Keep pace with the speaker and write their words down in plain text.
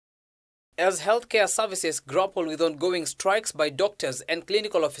As healthcare services grapple with ongoing strikes by doctors and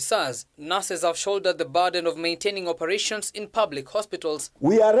clinical officers, nurses have shouldered the burden of maintaining operations in public hospitals.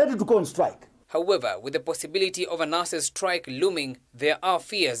 We are ready to go on strike. However, with the possibility of a nurses' strike looming, there are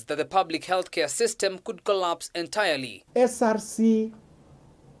fears that the public healthcare system could collapse entirely. SRC,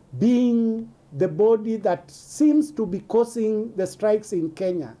 being the body that seems to be causing the strikes in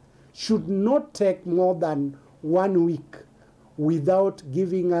Kenya, should not take more than 1 week without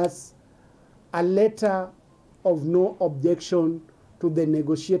giving us a letter of no objection to the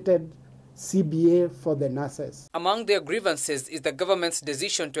negotiated CBA for the nurses. Among their grievances is the government's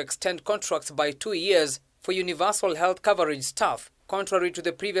decision to extend contracts by 2 years for universal health coverage staff, contrary to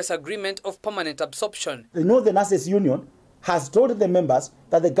the previous agreement of permanent absorption. The Nurses Union has told the members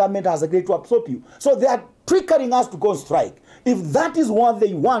that the government has agreed to absorb you. So they are triggering us to go on strike. If that is what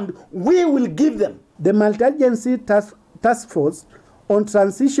they want, we will give them. The multi-agency task force on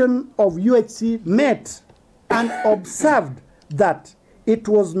transition of UHC met and observed that it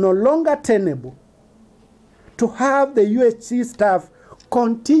was no longer tenable to have the UHC staff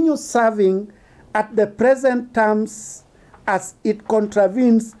continue serving at the present terms as it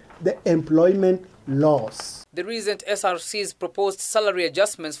contravenes the employment laws. The recent SRC's proposed salary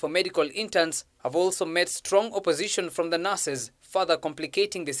adjustments for medical interns have also met strong opposition from the nurses, further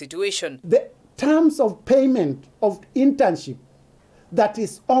complicating the situation. The terms of payment of internship that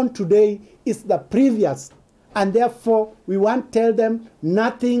is on today is the previous, and therefore we want to tell them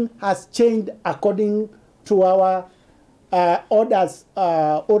nothing has changed according to our orders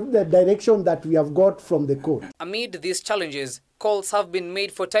or the direction that we have got from the court. Amid these challenges, calls have been made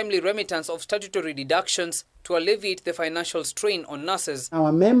for timely remittance of statutory deductions to alleviate the financial strain on nurses.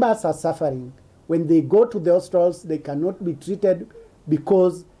 Our members are suffering. When they go to the hospitals, they cannot be treated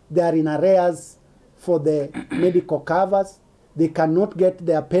because they are in arrears for the medical covers. They cannot get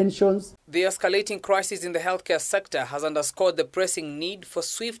their pensions. The escalating crisis in the healthcare sector has underscored the pressing need for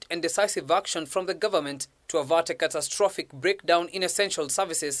swift and decisive action from the government to avert a catastrophic breakdown in essential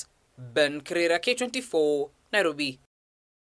services. Ben Kirera, K24, Nairobi.